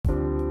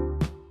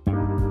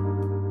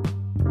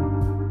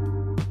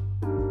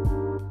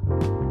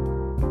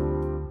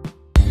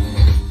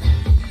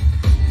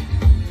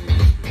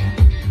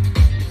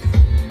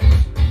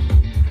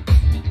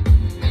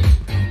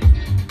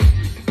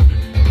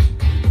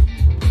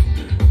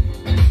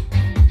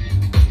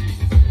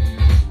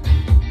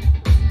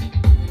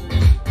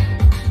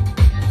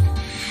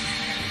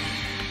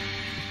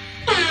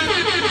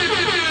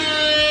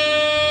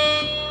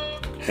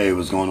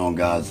going on,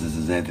 guys? This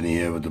is Anthony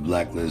here with the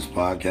Blacklist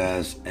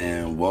Podcast,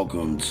 and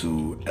welcome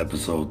to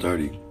episode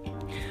 30.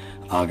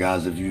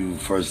 Guys, if you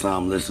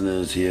first-time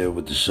listeners here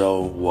with the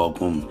show,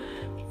 welcome.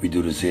 We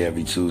do this here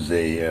every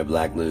Tuesday here at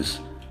Blacklist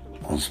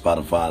on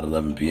Spotify at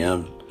 11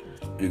 p.m.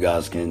 You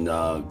guys can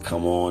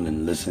come on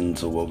and listen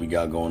to what we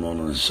got going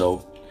on the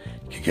show.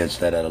 You can catch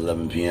that at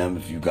 11 p.m.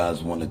 If you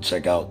guys want to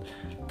check out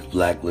the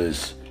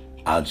Blacklist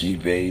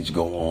IG page,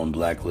 go on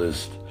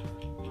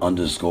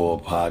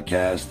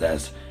Blacklist_podcast.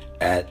 That's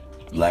at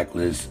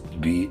Blacklist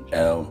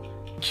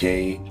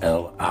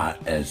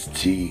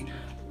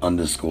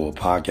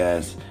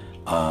BLKLIST_podcast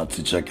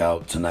to check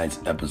out tonight's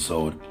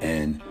episode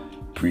and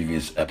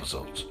previous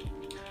episodes.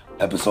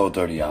 Episode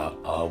 30,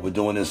 we're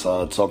doing this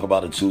Talk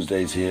About It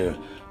Tuesdays here,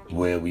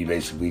 where we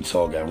basically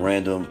talk at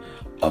random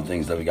of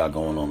things that we got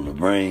going on in the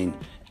brain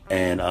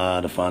and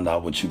to find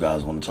out what you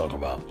guys want to talk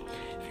about.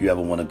 If you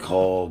ever want to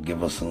call,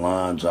 give us a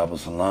line, drop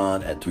us a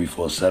line at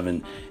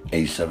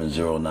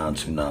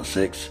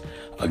 347-870-9296.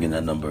 Again,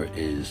 that number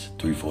is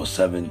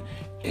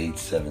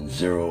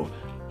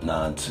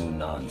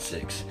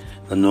 347-870-9296.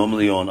 Now,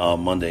 normally on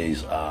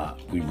Mondays,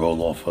 we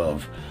roll off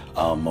of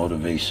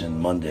Motivation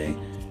Monday.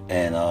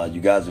 And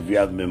you guys, if you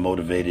haven't been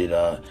motivated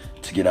to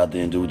get out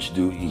there and do what you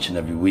do each and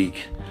every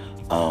week,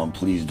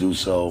 please do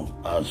so.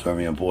 It's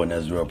very important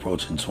as we're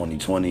approaching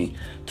 2020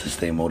 to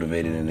stay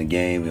motivated in the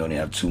game. We only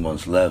have 2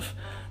 months left,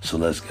 so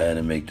let's go ahead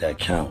and make that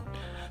count.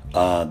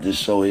 This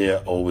show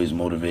here always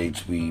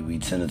motivates. We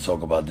tend to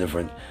talk about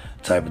different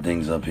type of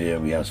things up here.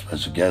 We have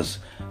special guests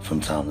from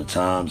time to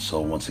time.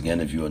 So once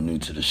again, if you are new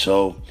to the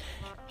show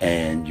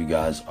and you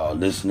guys are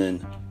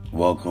listening,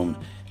 welcome,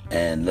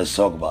 and let's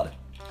talk about it.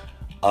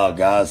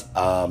 Guys,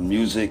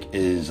 music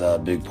is a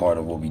big part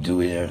of what we do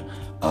here.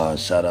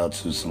 Shout out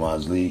to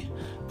Samaj Lee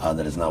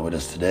that is not with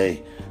us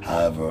today.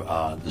 However,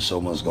 the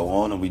show must go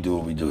on, and we do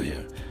what we do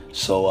here.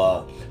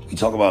 So we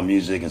talk about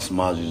music, and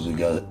Samaj usually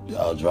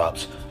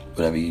drops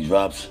whatever he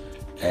drops,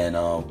 and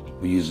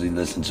we usually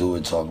listen to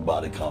it, talk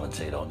about it,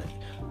 commentate on it.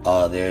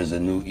 There's a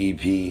new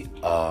EP.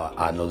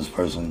 I know this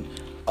person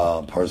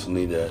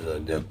personally.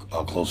 They're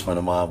a close friend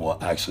of mine. Well,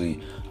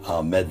 actually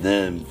met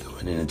them through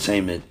an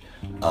entertainment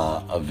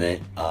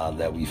event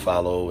that we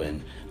follow,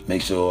 and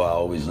make sure I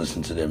always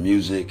listen to their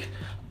music.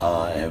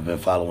 I have been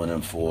following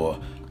them for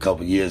a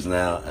couple years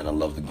now, and I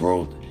love the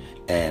growth.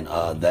 And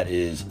that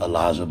is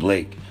Elijah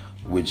Blake,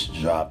 which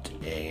dropped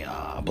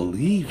I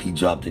believe he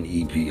dropped an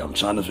EP. I'm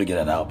trying to figure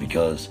that out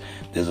because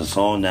there's a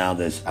song now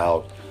that's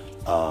out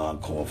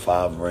called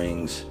 5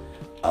 Rings.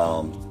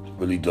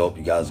 Really dope.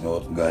 You guys go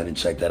ahead and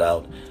check that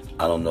out.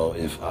 I don't know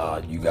if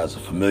you guys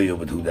are familiar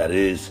with who that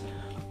is,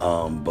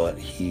 but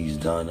he's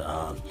done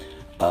a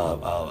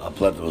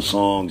plethora of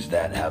songs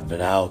that have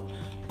been out,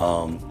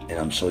 and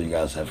I'm sure you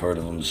guys have heard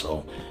of him.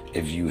 So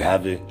if you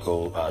haven't,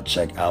 go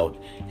check out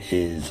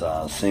his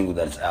single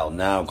that's out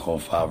now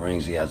called 5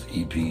 Rings. He has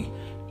an EP,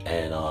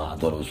 and I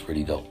thought it was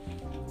pretty dope.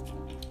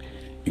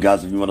 You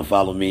guys, if you want to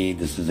follow me,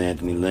 this is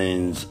Anthony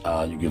Lenz.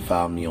 You can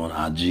follow me on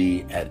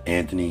IG at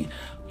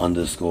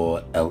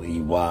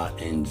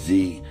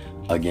Anthony_LEYNZ.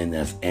 Again,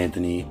 that's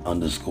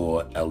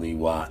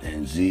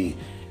Anthony_LEYNZ.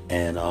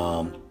 And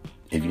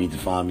if you need to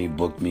find me,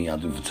 book me. I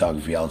do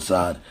photography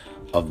outside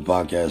of the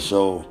podcast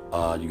show.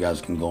 You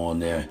guys can go on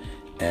there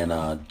and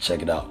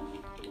check it out.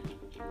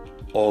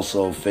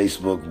 Also,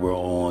 Facebook, we're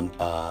on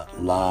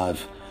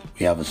live.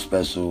 We have a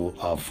special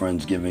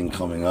Friendsgiving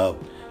coming up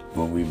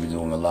when we'll be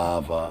doing a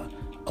live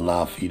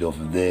feed off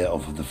of there,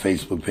 off of the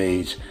Facebook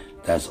page.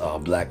 That's our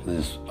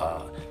Blacklist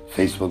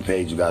Facebook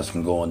page. You guys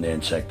can go on there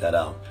and check that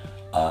out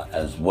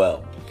as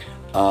well.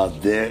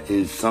 There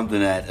is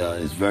something that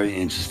is very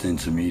interesting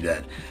to me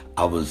that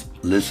I was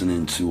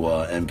listening to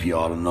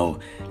NPR. I don't know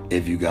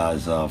if you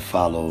guys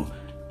follow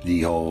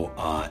the whole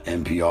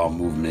NPR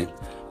movement,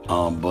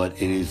 but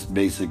it is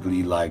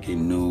basically like a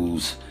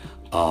news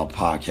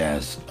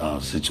podcast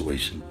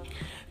situation.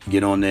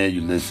 Get on there,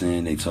 you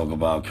listen, they talk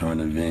about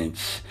current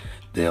events.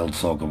 They'll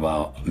talk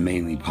about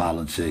mainly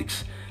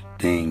politics,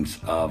 things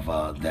of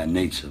that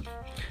nature.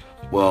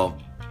 Well,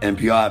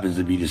 NPR happens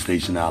to be the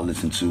station I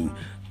listen to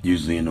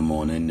usually in the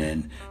morning,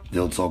 and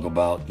they'll talk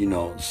about,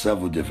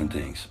 several different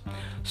things.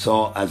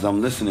 So as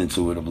I'm listening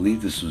to it, I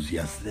believe this was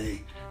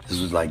yesterday. This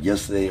was like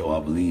yesterday, or I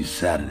believe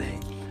Saturday.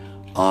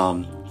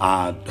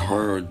 I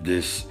heard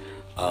this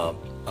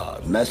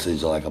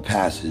message, or like a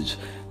passage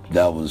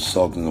that was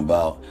talking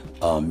about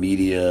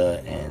media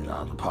and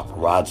the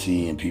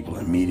paparazzi and people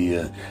in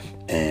media,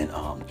 and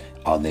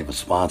are they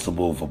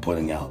responsible for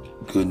putting out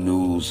good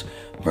news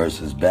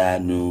versus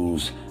bad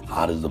news?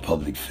 How does the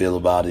public feel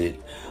about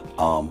it?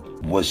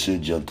 What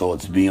should your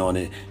thoughts be on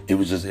it? It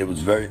was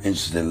very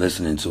interesting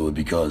listening to it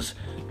because,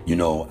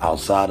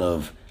 outside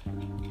of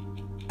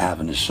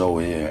having a show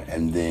here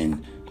and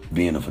then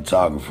being a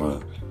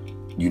photographer,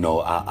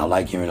 I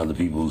like hearing other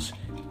people's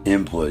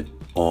input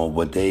on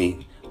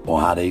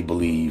how they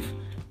believe,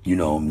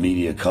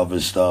 media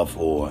covers stuff,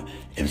 or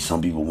if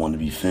some people want to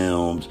be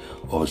filmed,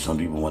 or some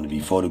people want to be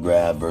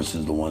photographed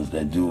versus the ones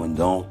that do and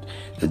don't,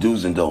 the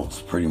do's and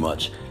don'ts, pretty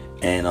much.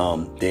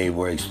 and they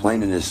were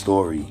explaining this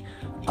story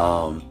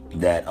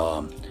that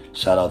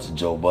shout out to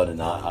Joe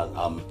Budden.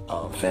 I'm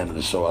a fan of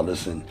the show. I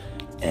listen,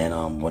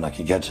 and when I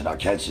can catch it, I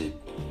catch it.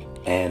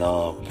 And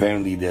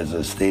apparently there's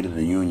a State of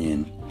the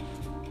Union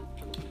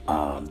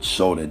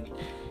show that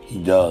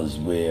he does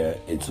where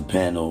it's a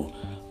panel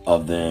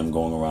of them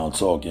going around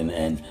talking,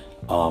 and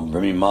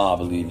Remy Ma, I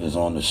believe, is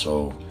on the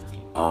show.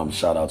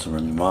 Shout out to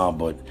Remy Ma,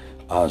 but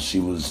she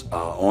was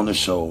on the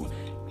show,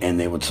 and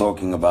they were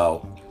talking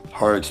about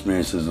her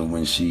experiences of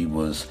when she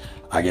was,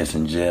 I guess,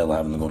 in jail,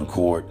 having to go to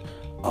court,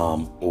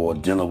 or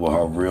dealing with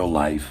her real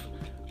life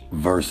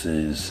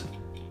versus,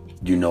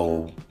 you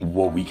know,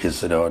 what we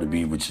consider her to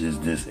be, which is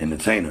this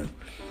entertainer,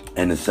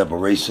 and the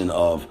separation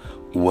of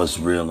what's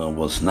real and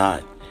what's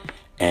not.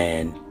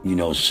 And, you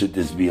know, should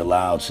this be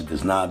allowed? Should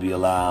this not be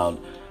allowed?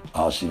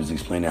 She was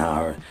explaining how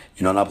her,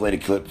 you know, and I'll play the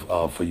clip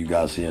for you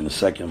guys here in a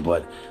second,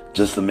 but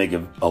just to make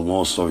it a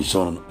long story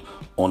short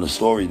on the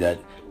story, that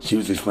she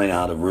was explaining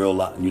how the real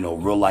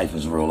life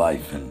is real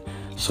life, and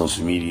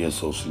social media,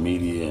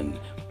 and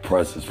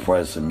press is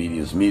press, and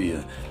media is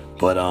media.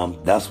 But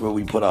that's where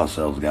we put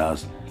ourselves,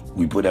 guys.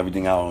 We put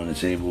everything out on the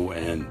table,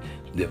 and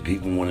that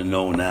people want to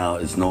know now.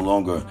 It's no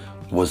longer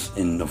what's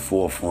in the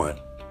forefront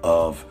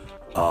of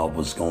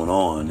what's going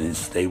on.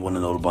 They want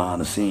to know the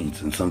behind the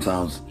scenes, and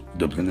sometimes,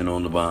 depending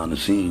on the behind the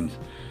scenes,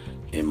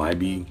 it might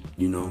be,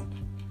 you know,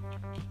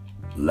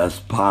 less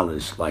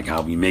polished, like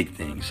how we make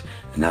things.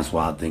 And that's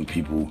why I think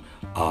people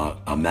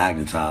are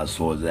magnetized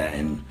towards that,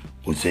 and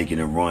will take it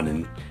and run,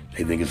 and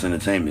they think it's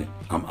entertainment.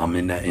 I'm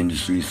in that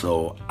industry,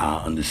 so I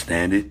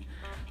understand it,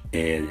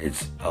 and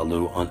it's a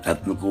little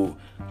unethical,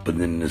 but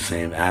then in the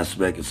same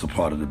aspect, it's a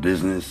part of the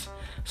business.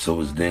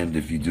 So it's damned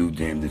if you do,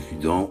 damned if you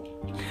don't.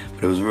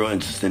 But it was real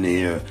interesting to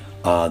hear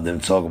them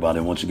talk about it.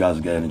 I want you guys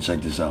to go ahead and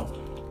check this out.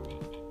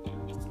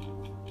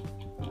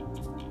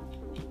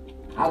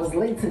 I was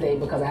late today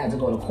because I had to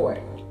go to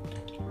court.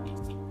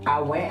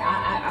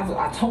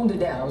 I toned it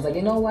down. I was like,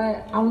 you know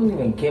what? I don't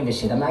even give a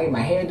shit. I'm not getting my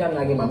hair done. I'm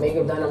not getting my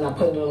makeup done. I'm not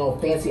putting on no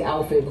fancy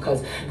outfit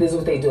because this is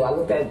what they do. I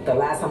looked at the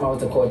last time I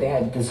went to court. They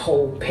had this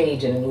whole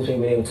page in the newspaper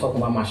where they were talking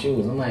about my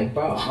shoes. I'm like,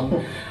 bro,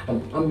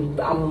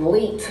 I'm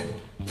late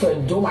to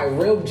do my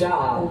real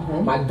job.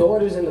 Mm-hmm. My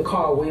daughter's in the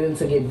car waiting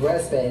to get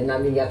breastfed, and I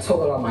mean, y'all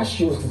talking about my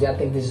shoes because y'all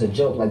think this is a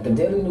joke. Like, the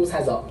Daily News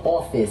has an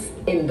office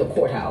in the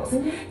courthouse.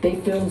 Mm-hmm. They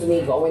filmed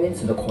me going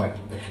into the court.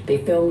 They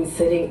filmed me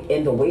sitting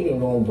in the waiting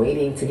room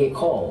waiting to get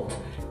called.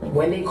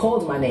 When they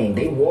called my name,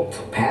 they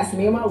walked past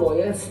me and my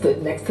lawyer and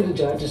stood next to the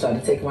judge and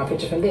started taking my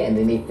picture from there. And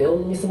then they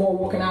filmed me some more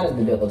walking out of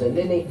the building. And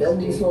then they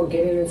filmed me some more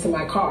getting into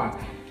my car.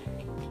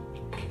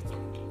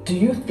 Do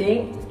you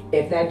think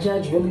if that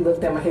judge really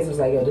looked at my case and was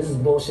like, yo, this is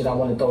bullshit, I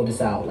want to throw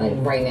this out, like,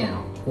 right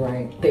now?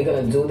 Right. They're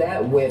going to do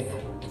that with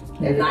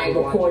 9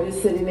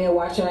 reporters sitting there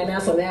watching right now?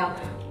 So now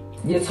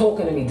you're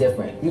talking to me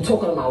different. You're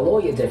talking to my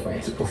lawyer different.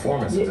 It's a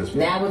performance at this point.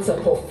 Now it's a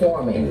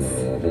performance.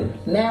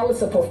 Mm-hmm. Now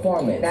it's a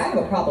performance. Now, I have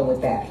a problem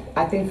with that.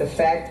 I think the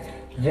fact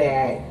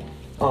that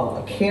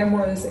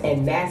cameras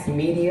and mass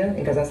media,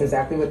 because that's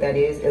exactly what that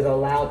is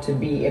allowed to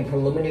be in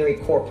preliminary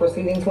court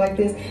proceedings like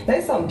this.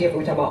 That's something different.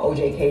 We're talking about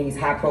O.J. case,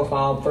 high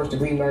profile, first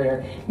degree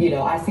murder. You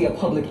know, I see a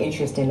public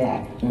interest in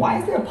that. Why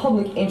is there a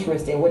public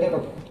interest in whatever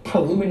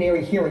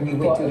preliminary hearing you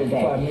went to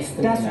today?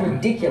 That's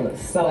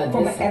ridiculous. So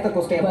from an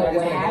ethical standpoint, I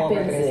just want to go on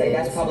record and say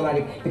that's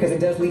problematic because it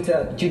does lead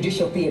to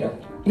judicial theater.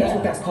 That's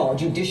what that's called,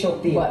 judicial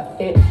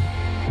theater.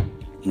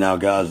 Now,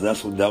 guys,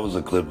 that was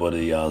a clip of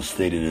the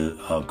State of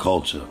the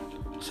Culture.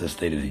 It says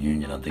State of the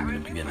Union, I think, in the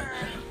beginning.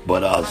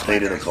 But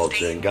State of the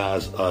Culture. And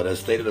guys, that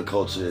State of the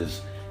Culture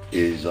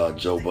is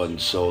Joe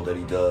Budden's show that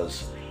he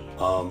does.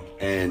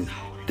 And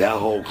that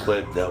whole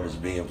clip that was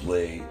being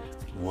played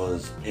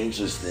was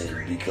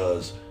interesting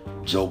because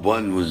Joe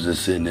Budden was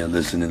just sitting there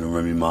listening to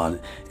Remy Ma.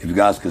 If you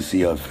guys could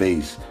see her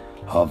face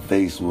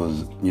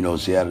was, you know,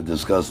 she had a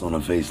disgust on her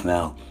face.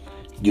 Now,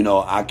 you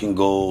know, I can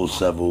go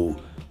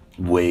several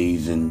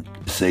ways and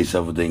say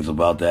several things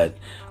about that,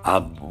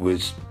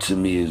 which to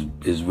me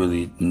is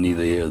really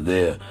neither here or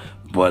there.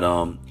 But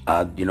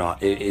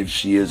if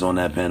she is on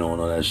that panel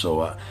and on that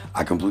show,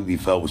 I completely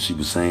felt what she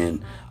was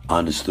saying. I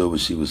understood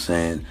what she was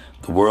saying.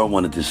 The world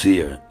wanted to see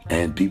her,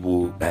 and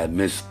people had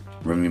missed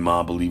Remy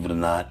Ma, believe it or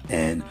not.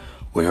 And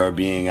with her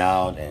being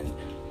out and,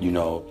 you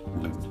know,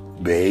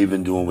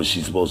 behaving, doing what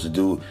she's supposed to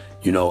do,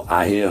 you know,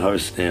 I hear her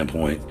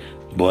standpoint.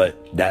 But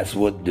that's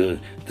what the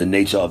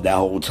nature of that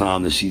whole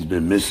time that she's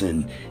been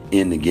missing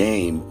in the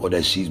game, or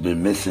that she's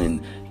been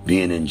missing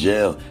being in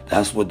jail.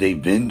 That's what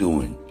they've been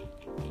doing.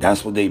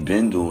 That's what they've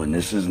been doing.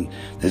 This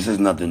is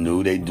nothing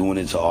new. They're doing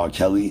it to R.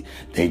 Kelly.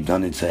 They've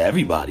done it to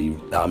everybody.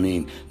 I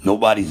mean,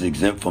 nobody's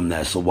exempt from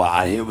that. So while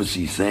I hear what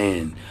she's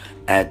saying,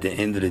 at the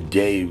end of the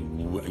day,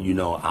 you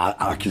know,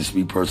 I can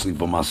speak personally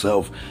for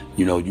myself.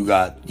 You know, you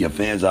got your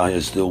fans out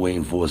here still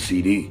waiting for a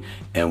CD,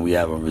 and we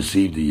haven't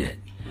received it yet.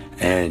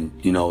 And,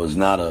 you know, it's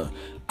not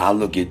I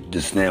look at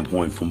the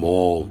standpoint from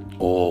all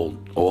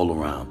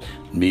around.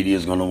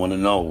 Media's going to want to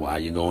know why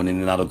you're going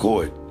in and out of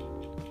court.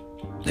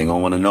 They're going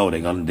to want to know.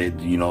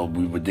 You know,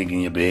 we were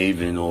thinking you're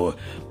behaving or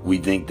we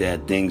think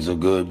that things are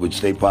good,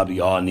 which they probably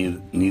are,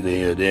 neither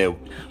here or there.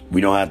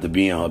 We don't have to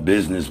be in her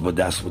business, but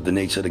that's what the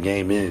nature of the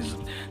game is.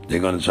 They're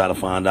going to try to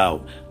find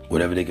out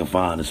whatever they can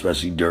find,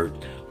 especially dirt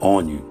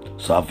on you.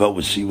 So I felt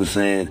what she was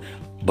saying,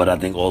 but I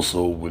think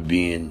also with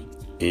being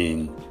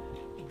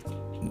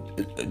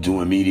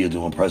doing media,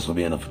 doing press, or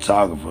being a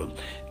photographer,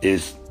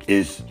 is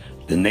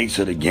the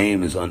nature of the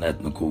game is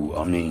unethical.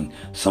 I mean,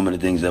 some of the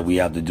things that we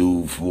have to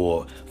do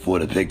for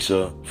the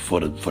picture, for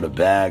the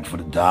bag, for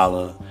the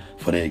dollar,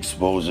 for the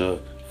exposure,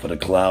 for the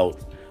clout,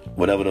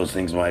 whatever those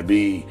things might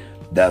be,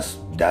 that's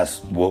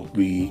what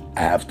we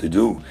have to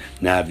do.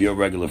 Now, if you're a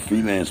regular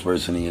freelance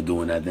person and you're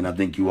doing that, then I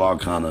think you are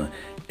kind of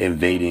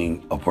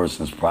invading a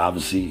person's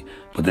privacy.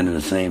 But then in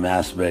the same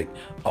aspect,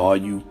 are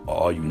you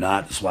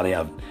not? That's why they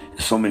have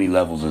so many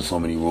levels and so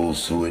many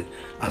rules to it.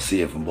 I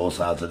see it from both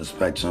sides of the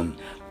spectrum.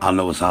 I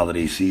know it's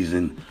holiday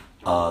season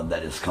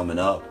that is coming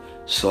up.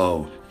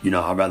 So,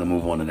 I'd rather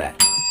move on to that.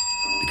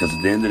 Because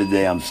at the end of the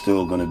day, I'm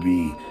still going to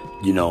be,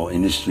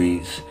 in the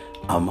streets.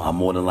 I'm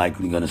more than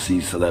likely going to see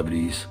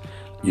celebrities.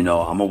 I'm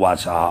going to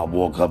watch how I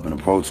walk up and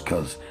approach,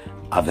 because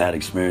I've had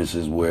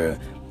experiences where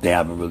they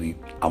haven't really,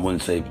 I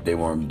wouldn't say they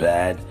weren't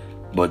bad,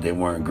 but they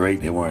weren't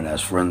great. They weren't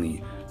as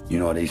friendly.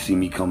 They see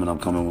me coming, I'm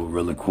coming with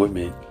real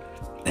equipment.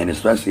 And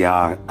especially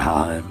how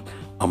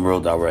I'm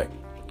real direct.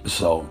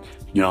 So,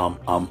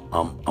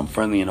 I'm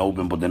friendly and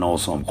open, but then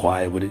also I'm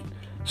quiet with it.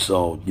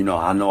 So,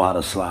 I know how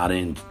to slide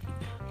in,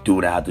 do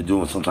what I have to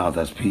do, and sometimes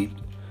that's peep.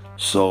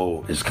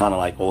 So it's kind of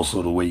like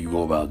also the way you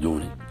go about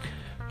doing it.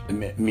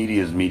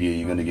 Media is media.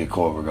 You're going to get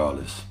caught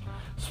regardless.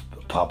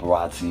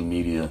 Paparazzi,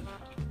 media,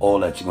 all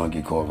that, you're going to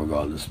get caught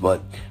regardless.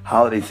 But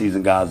holiday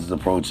season, guys, is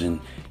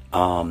approaching.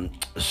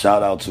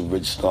 Shout out to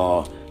Rich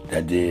Star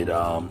that did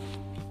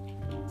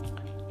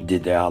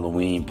their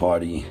Halloween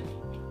party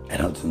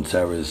at Hudson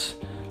Terrace.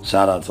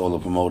 Shout out to all the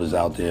promoters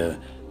out there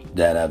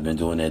that have been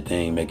doing their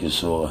thing, making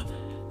sure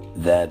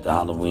that the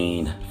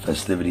Halloween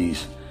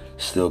festivities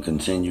still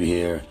continue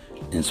here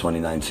in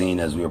 2019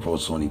 as we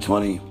approach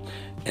 2020,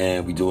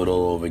 and we do it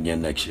all over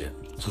again next year.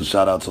 So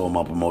shout out to all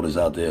my promoters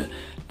out there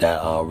that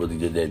really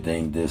did their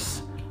thing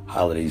this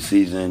holiday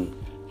season,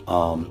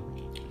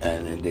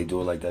 and they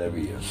do it like that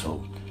every year.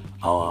 So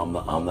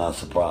I'm not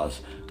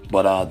surprised.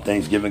 But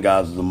Thanksgiving,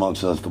 guys, is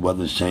amongst us. The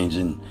weather's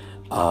changing.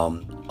 A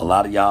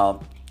lot of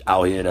y'all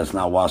out here that's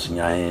not washing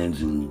your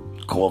hands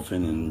and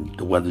coughing, and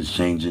the weather's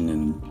changing,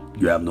 and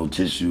you have no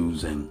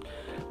tissues, and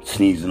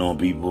sneezing on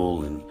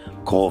people and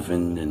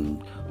coughing,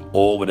 and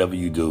or whatever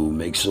you do,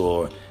 make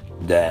sure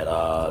that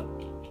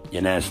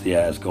your nasty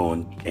ass go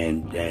and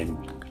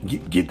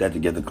get that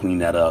together, clean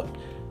that up.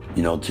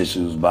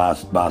 Tissues, buy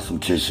some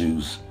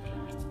tissues.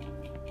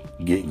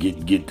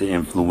 Get the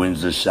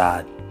influenza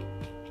shot,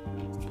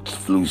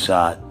 flu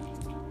shot.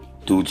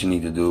 Do what you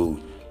need to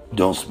do.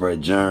 Don't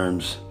spread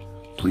germs.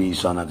 Please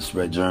try not to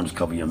spread germs.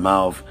 Cover your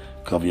mouth.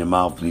 Cover your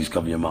mouth. Please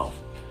cover your mouth.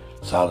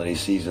 It's holiday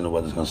season. The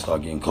weather's gonna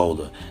start getting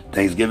colder.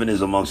 Thanksgiving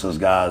is amongst us,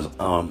 guys.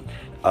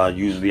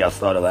 Usually I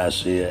started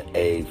last year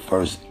a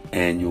first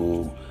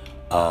annual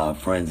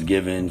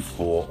Friendsgiving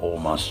for all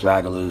my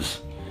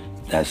stragglers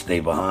that stay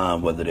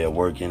behind, whether they're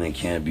working and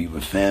can't be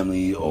with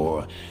family,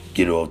 or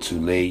get off too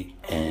late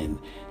and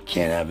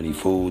can't have any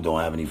food,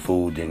 don't have any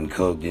food, didn't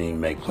cook, didn't even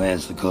make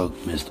plans to cook,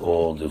 missed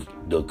all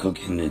the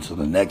cooking until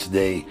the next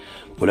day.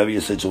 Whatever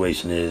your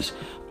situation is,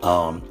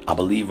 I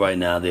believe right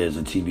now there's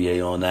a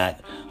TBA on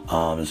that.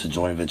 It's a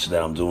joint venture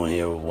that I'm doing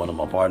here with one of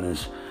my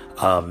partners.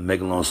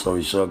 Make a long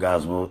story short,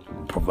 guys, we'll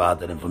provide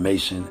that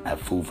information at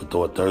Food for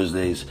Thought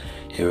Thursdays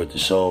here at the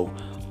show.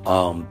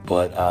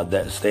 But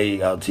that stay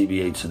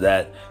TBA to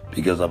that,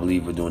 because I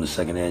believe we're doing the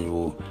second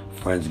annual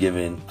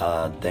Friendsgiving,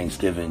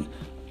 Thanksgiving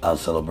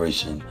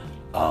celebration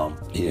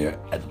here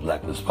at the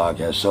Blacklist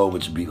Podcast Show,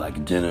 which would be like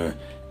a dinner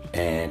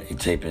and a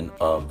taping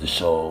of the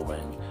show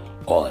and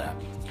all of that.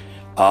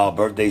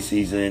 Birthday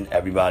season,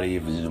 everybody,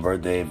 if it's your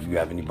birthday, if you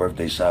have any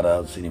birthday shout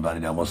outs,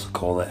 anybody that wants to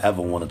call it,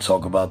 ever want to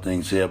talk about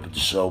things here at the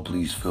show,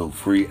 please feel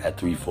free at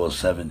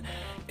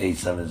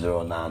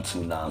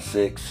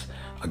 347-870-9296.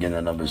 Again,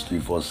 that number is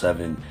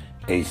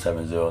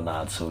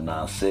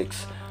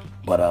 347-870-9296.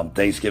 But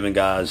Thanksgiving,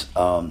 guys,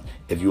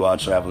 if you are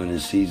traveling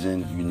this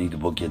season, you need to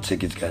book your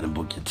tickets. Got to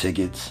book your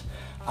tickets.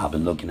 I've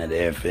been looking at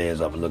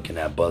airfares. I've been looking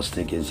at bus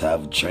tickets,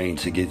 have train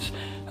tickets.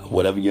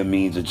 Whatever your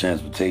means of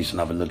transportation,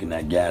 I've been looking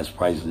at gas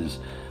prices,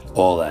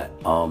 all that.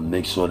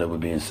 Make sure that we're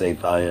being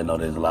safe out here. I know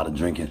there's a lot of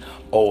drinking.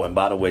 Oh, and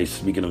by the way,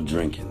 speaking of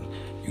drinking,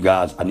 you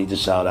guys, I need to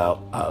shout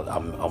out.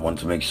 I wanted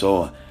to make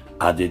sure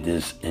I did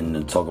this in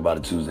the Talk About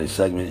It Tuesday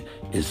segment.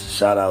 It's a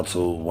shout out to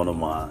one of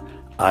my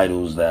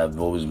idols that have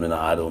always been an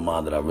idol of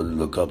mine that I really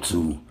look up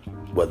to,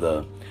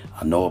 whether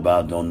I know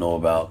about, don't know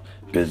about,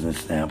 business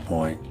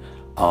standpoint.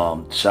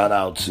 Shout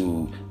out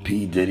to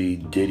P.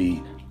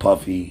 Diddy,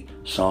 Puffy,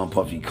 Sean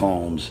Puffy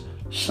Combs,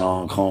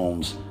 Sean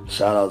Combs.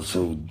 Shout out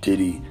to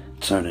Diddy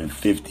turning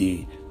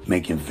 50,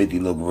 making 50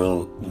 look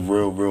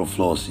real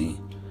flossy.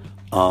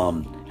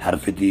 Had a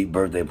 50th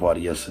birthday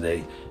party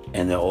yesterday,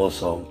 and then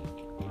also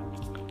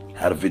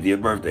had a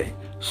 50th birthday.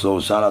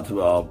 So shout out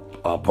to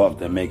Puff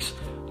that makes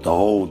the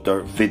whole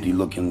 50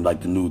 looking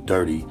like the new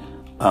 30,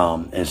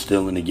 and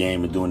still in the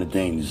game and doing the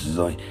thing.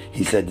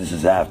 He said this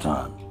is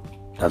halftime.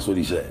 That's what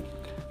he said.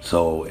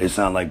 So it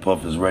sounds like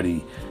Puff is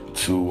ready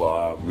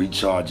to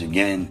recharge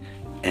again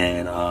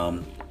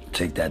and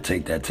take that.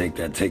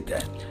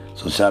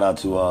 So shout out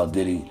to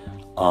Diddy.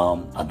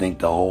 I think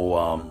the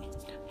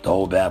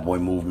whole bad boy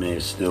movement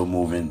is still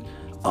moving.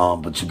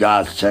 But you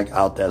guys check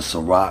out that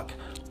Ciroc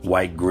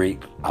White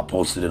Grape. I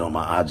posted it on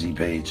my IG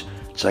page.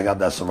 Check out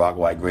that Ciroc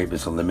White Grape.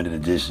 It's a limited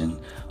edition.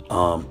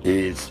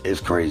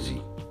 It's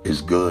crazy.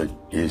 It's good.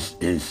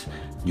 It's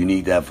you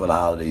need that for the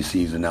holiday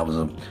season. That was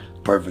a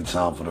perfect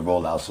time for the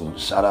rollout. So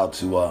shout out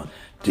to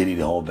Diddy,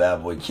 the whole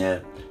bad boy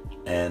camp,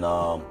 and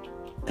all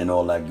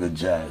that good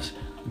jazz.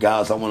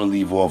 Guys, I want to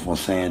leave off on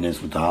saying this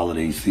with the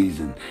holiday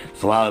season.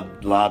 It's a lot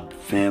of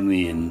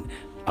family and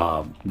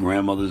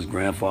grandmothers,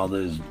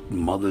 grandfathers,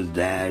 mothers,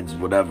 dads,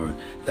 whatever,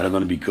 that are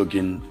going to be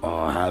cooking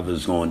or however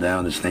it's going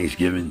down this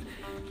Thanksgiving.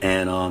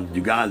 And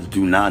you guys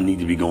do not need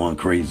to be going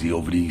crazy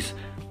over these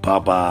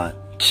Popeye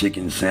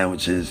chicken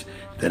sandwiches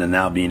that are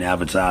now being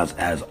advertised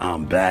as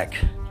I'm back.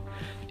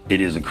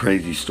 It is a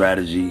crazy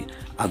strategy.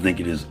 I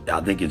think it's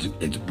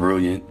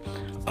brilliant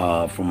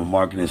from a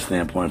marketing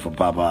standpoint for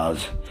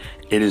Popeyes.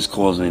 It is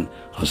causing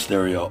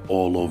hysteria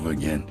all over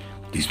again.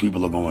 These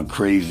people are going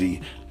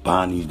crazy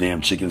buying these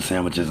damn chicken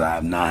sandwiches. I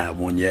have not had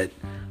one yet.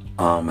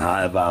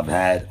 However,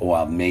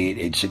 I've made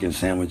a chicken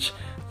sandwich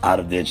out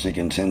of their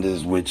chicken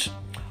tenders, which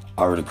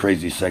I heard a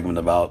crazy segment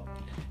about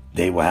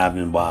they were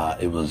having while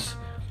it was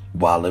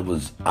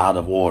out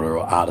of order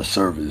or out of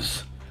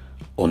service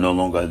or no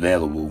longer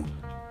available.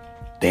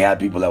 They had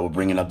people that were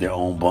bringing up their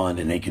own bun,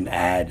 and they can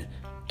add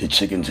the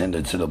chicken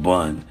tender to the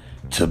bun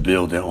to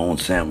build their own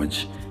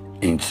sandwich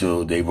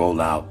until they roll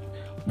out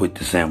with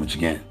the sandwich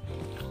again.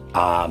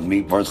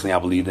 Me personally, I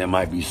believe there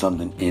might be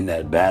something in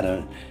that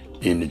batter,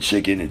 in the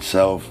chicken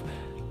itself.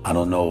 I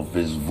don't know if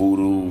it's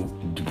voodoo,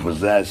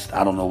 possessed.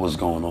 I don't know what's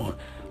going on.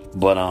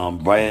 But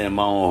right in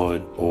my own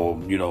hood, or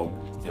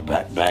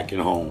back at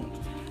home,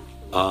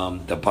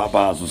 the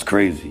Popeyes was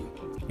crazy.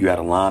 You had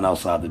a line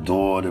outside the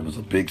door. There was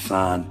a big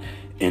sign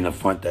in the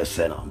front that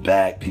said I'm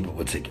back. People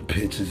were taking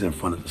pictures in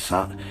front of the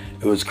sign.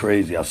 It was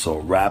crazy. I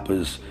saw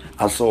wrappers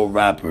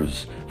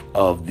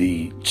of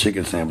the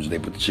chicken sandwich. They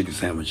put the chicken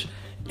sandwich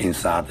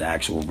inside the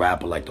actual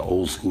wrapper, like the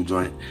old school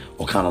joint,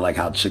 or kind of like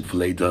how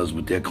Chick-fil-A does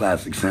with their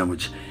classic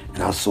sandwich.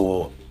 And I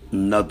saw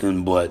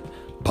nothing but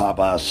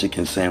Popeye's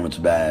chicken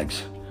sandwich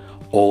bags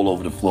all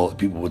over the floor.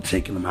 People were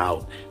taking them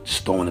out,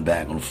 just throwing the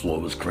bag on the floor.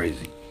 It was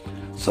crazy.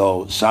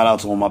 So shout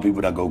out to all my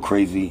people that go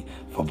crazy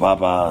for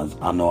Popeyes.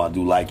 I know I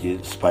do like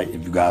it. Despite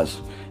if you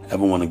guys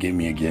ever want to give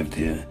me a gift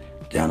here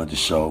down at the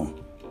show,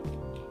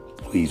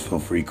 please feel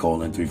free.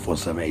 Call in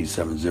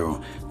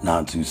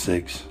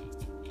 347-870-926.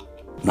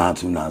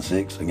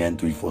 Again,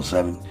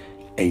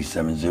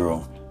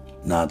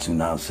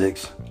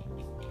 347-870-9296.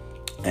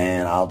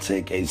 And I'll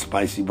take a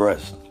spicy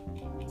breast.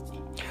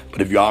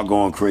 But if y'all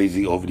going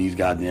crazy over these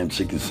goddamn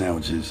chicken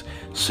sandwiches,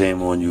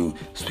 shame on you.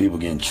 There's people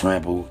getting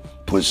trampled,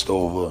 pushed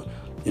over,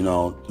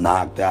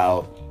 knocked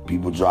out.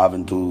 People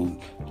driving through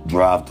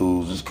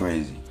drive-thrus. It's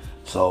crazy.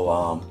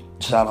 So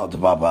shout out to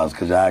Popeyes,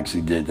 because I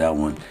actually did that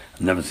one.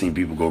 I've never seen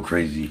people go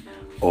crazy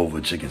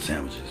over chicken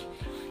sandwiches.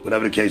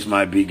 Whatever the case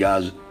might be,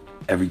 guys,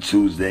 every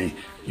Tuesday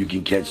you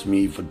can catch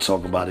me for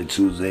Talk About It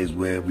Tuesdays,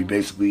 where we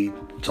basically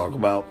talk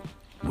about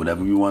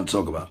whatever we want to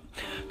talk about.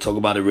 Talk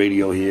About It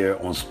Radio here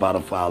on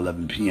Spotify,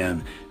 11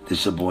 p.m.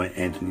 This your boy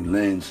Anthony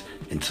Lenz.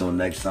 Until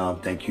next time,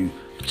 thank you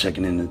for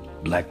checking in the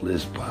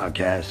Blacklist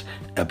Podcast,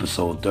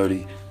 episode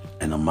 30,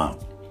 and I'm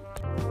out.